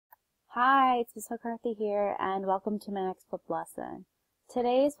Hi, it's Ms. McCarthy here, and welcome to my next flip lesson.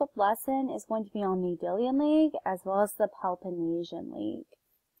 Today's flip lesson is going to be on the Delian League as well as the Peloponnesian League.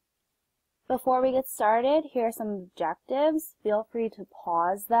 Before we get started, here are some objectives. Feel free to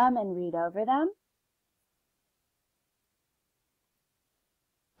pause them and read over them.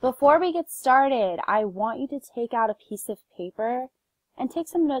 Before we get started, I want you to take out a piece of paper and take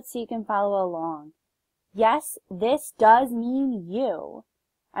some notes so you can follow along. Yes, this does mean you.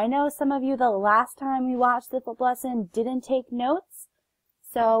 I know some of you the last time we watched the flip lesson didn't take notes,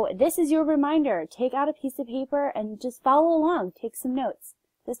 so this is your reminder. Take out a piece of paper and just follow along. Take some notes.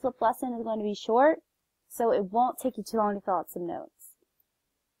 This flip lesson is going to be short, so it won't take you too long to fill out some notes.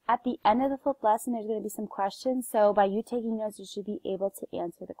 At the end of the flip lesson, there's going to be some questions, so by you taking notes, you should be able to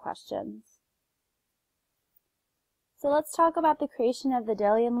answer the questions. So let's talk about the creation of the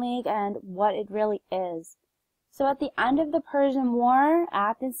Delian League and what it really is. So at the end of the Persian War,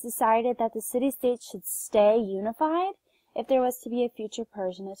 Athens decided that the city-states should stay unified if there was to be a future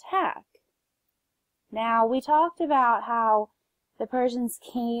Persian attack. Now, we talked about how the Persians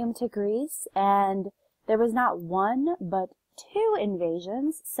came to Greece and there was not one but two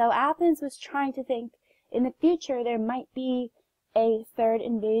invasions, so Athens was trying to think in the future there might be a third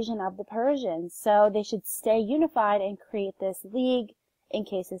invasion of the Persians, so they should stay unified and create this league in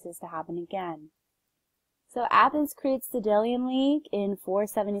case this is to happen again. So Athens creates the Delian League in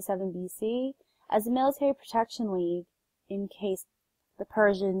 477 BC as a military protection league in case the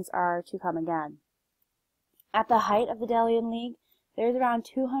Persians are to come again. At the height of the Delian League, there's around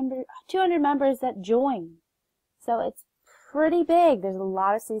 200 members that join. So it's pretty big. There's a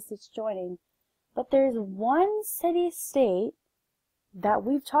lot of city-states joining. But there's one city-state that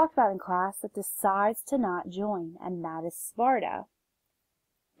we've talked about in class that decides to not join, and that is Sparta.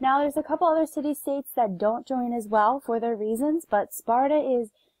 Now, there's a couple other city-states that don't join as well for their reasons, but Sparta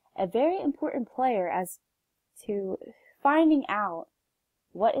is a very important player as to finding out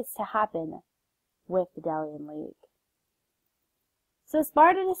what is to happen with the Delian League. So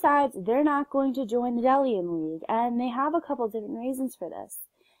Sparta decides they're not going to join the Delian League, and they have a couple different reasons for this.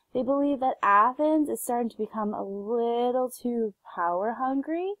 They believe that Athens is starting to become a little too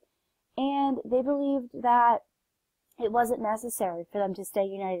power-hungry, and they believed that it wasn't necessary for them to stay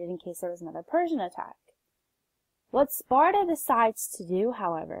united in case there was another Persian attack. What Sparta decides to do,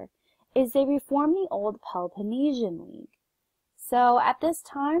 however, is they reform the old Peloponnesian League. So at this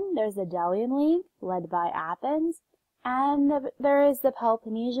time, there's the Delian League, led by Athens, and there is the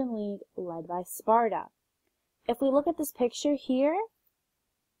Peloponnesian League, led by Sparta. If we look at this picture here,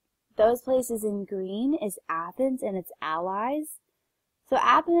 those places in green is Athens and its allies. So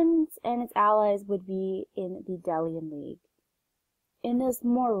Athens and its allies would be in the Delian League. In this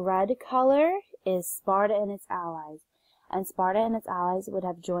more red color is Sparta and its allies. And Sparta and its allies would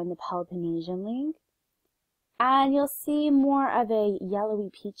have joined the Peloponnesian League. And you'll see more of a yellowy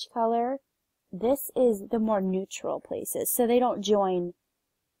peach color. This is the more neutral places, so they don't join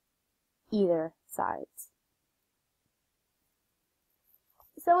either sides.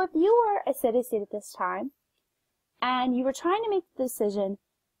 So if you were a city-state at this time, and you were trying to make the decision,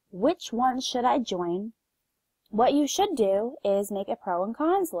 which one should I join? What you should do is make a pro and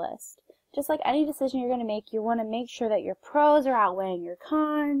cons list. Just like any decision you're going to make, you want to make sure that your pros are outweighing your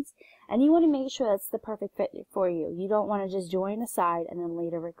cons, and you want to make sure that's the perfect fit for you. You don't want to just join a side and then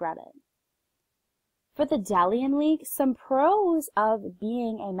later regret it. For the Delian League, some pros of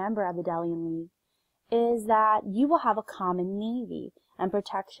being a member of the Delian League is that you will have a common navy and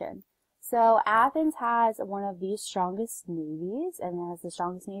protection. So Athens has one of the strongest navies, and it has the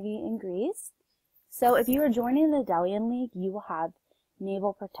strongest navy in Greece. So if you are joining the Delian League, you will have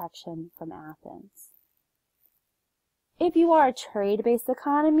naval protection from Athens. If you are a trade-based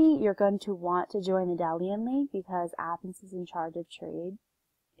economy, you're going to want to join the Delian League because Athens is in charge of trade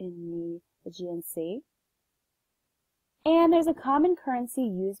in the Aegean Sea. And there's a common currency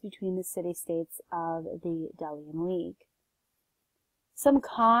used between the city-states of the Delian League. Some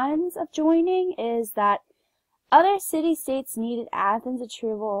cons of joining is that other city-states needed Athens'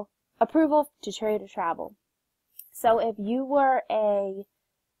 approval to trade or travel. So if you were a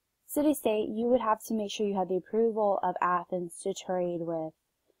city-state, you would have to make sure you had the approval of Athens to trade with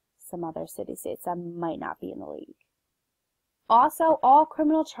some other city-states that might not be in the league. Also, all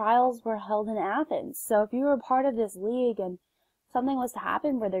criminal trials were held in Athens. So if you were a part of this league and something was to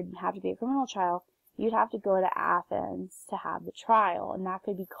happen where there'd have to be a criminal trial, you'd have to go to Athens to have the trial, and that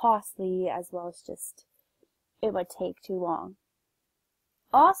could be costly as well as just, it would take too long.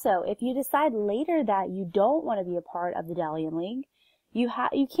 Also, if you decide later that you don't want to be a part of the Delian League, you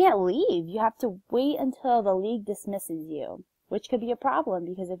can't leave. You have to wait until the league dismisses you. which could be a problem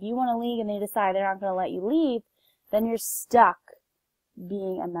because if you want to leave and they decide they're not going to let you leave, then you're stuck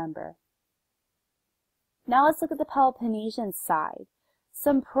being a member. Now let's look at the Peloponnesian side.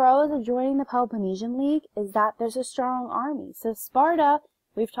 Some pros of joining the Peloponnesian League is that there's a strong army. So Sparta,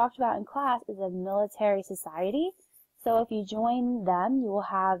 we've talked about in class, is a military society. So if you join them, you will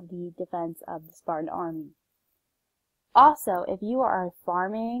have the defense of the Spartan army. Also, if you are a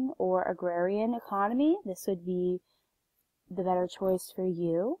farming or agrarian economy, this would be the better choice for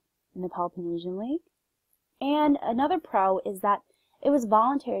you in the Peloponnesian League. And another pro is that it was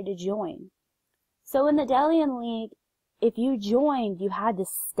voluntary to join. So in the Delian League, if you joined, you had to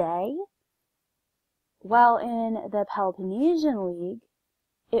stay. Well, in the Peloponnesian League,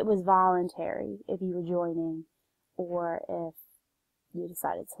 it was voluntary if you were joining or if you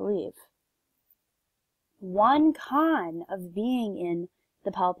decided to leave. One con of being in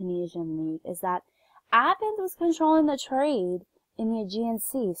the Peloponnesian League is that Athens was controlling the trade in the Aegean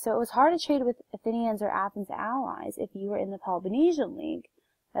Sea, so it was hard to trade with Athenians or Athens allies if you were in the Peloponnesian League.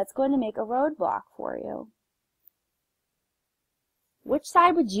 That's going to make a roadblock for you. Which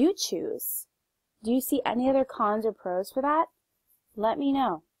side would you choose? Do you see any other cons or pros for that? Let me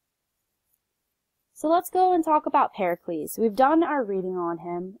know. So let's go and talk about Pericles. We've done our reading on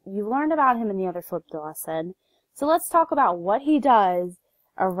him. You learned about him in the other flipped lesson. So let's talk about what he does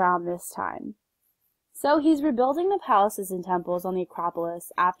around this time. So he's rebuilding the palaces and temples on the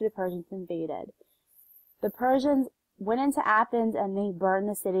Acropolis after the Persians invaded. The Persians went into Athens and they burned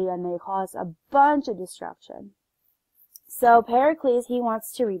the city and they caused a bunch of destruction. So Pericles, he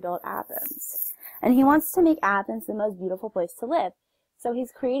wants to rebuild Athens. And he wants to make Athens the most beautiful place to live. So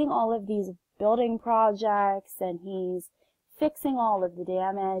he's creating all of these building projects and he's fixing all of the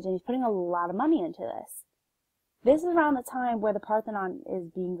damage and he's putting a lot of money into this. This is around the time where the Parthenon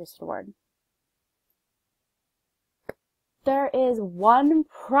is being restored. There is one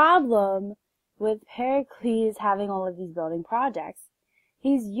problem with Pericles having all of these building projects.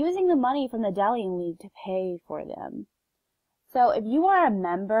 He's using the money from the Delian League to pay for them. So if you are a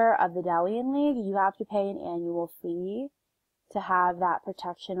member of the Delian League, you have to pay an annual fee to have that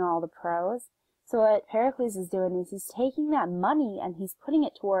protection and all the pros. So what Pericles is doing is he's taking that money and he's putting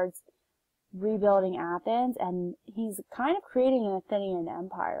it towards rebuilding Athens, and he's kind of creating an Athenian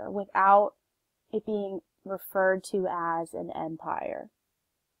empire without it being referred to as an empire.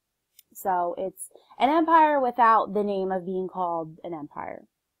 So it's an empire without the name of being called an empire.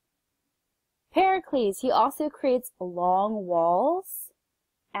 Pericles, he also creates long walls,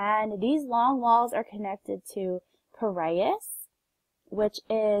 and these long walls are connected to Piraeus, which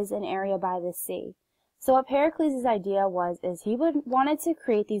is an area by the sea. So what Pericles' idea is he wanted to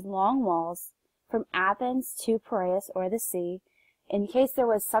create these long walls from Athens to Piraeus or the sea in case there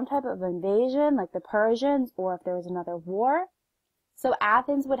was some type of invasion like the Persians or if there was another war. So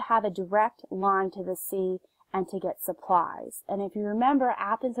Athens would have a direct line to the sea and to get supplies. And if you remember,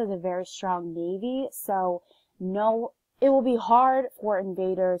 Athens has a very strong navy, so it will be hard for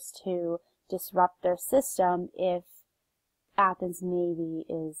invaders to disrupt their system if Athens' navy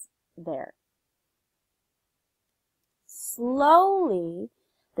is there. Slowly,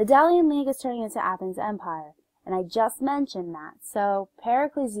 the Delian League is turning into Athens' empire, and I just mentioned that. So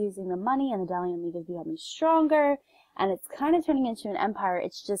Pericles is using the money, and the Delian League is becoming stronger, and it's kind of turning into an empire.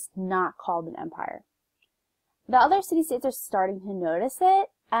 It's just not called an empire. The other city-states are starting to notice it,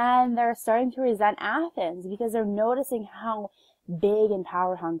 and they're starting to resent Athens because they're noticing how big and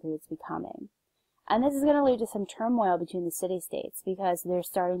power-hungry it's becoming. And this is going to lead to some turmoil between the city-states because they're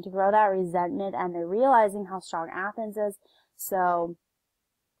starting to grow that resentment and they're realizing how strong Athens is, so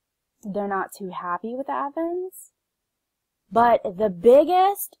they're not too happy with Athens. But the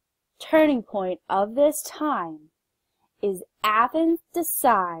biggest turning point of this time is Athens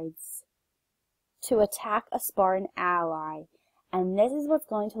decides to attack a Spartan ally, and this is what's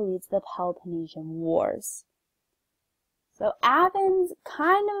going to lead to the Peloponnesian Wars. So Athens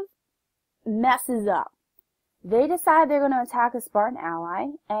kind of messes up. They decide they're going to attack a Spartan ally,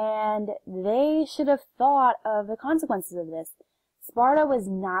 and they should have thought of the consequences of this. Sparta was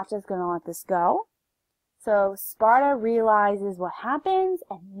not just going to let this go. So Sparta realizes what happens,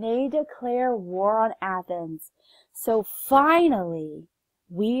 and they declare war on Athens. So finally,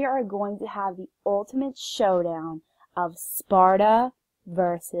 we are going to have the ultimate showdown of Sparta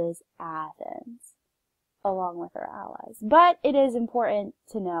versus Athens, along with our allies. But it is important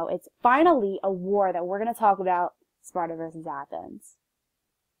to know it's finally a war that we're going to talk about, Sparta versus Athens.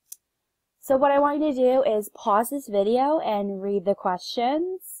 So what I want you to do is pause this video and read the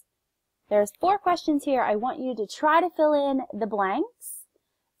questions. There's 4 questions here. I want you to try to fill in the blanks.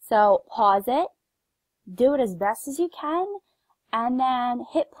 So pause it, do it as best as you can, and then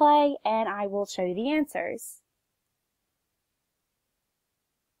hit play and I will show you the answers.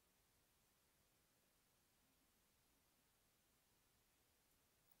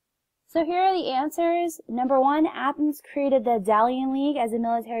 So here are the answers. Number 1, Athens created the Delian League as a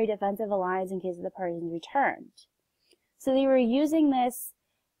military defensive alliance in case the Persians returned. So they were using this,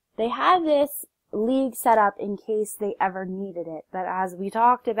 they had this league set up in case they ever needed it, but as we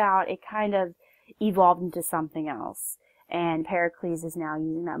talked about, it kind of evolved into something else, and Pericles is now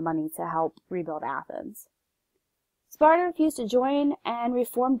using that money to help rebuild Athens. Sparta refused to join and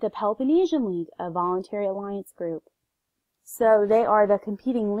reformed the Peloponnesian League, a voluntary alliance group. So they are the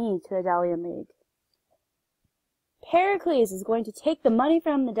competing league to the Delian League. Pericles is going to take the money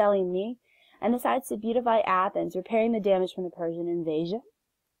from the Delian League and decides to beautify Athens, repairing the damage from the Persian invasion.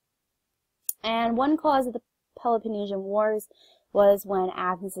 And one cause of the Peloponnesian Wars was when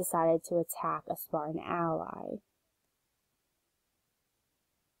Athens decided to attack a Spartan ally.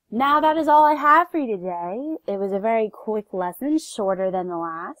 Now that is all I have for you today. It was a very quick lesson, shorter than the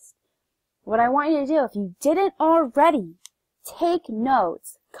last. What I want you to do, if you didn't already, take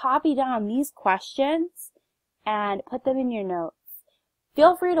notes, copy down these questions, and put them in your notes.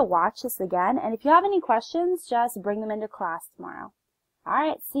 Feel free to watch this again, and if you have any questions, just bring them into class tomorrow.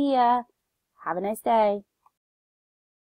 Alright, see ya. Have a nice day.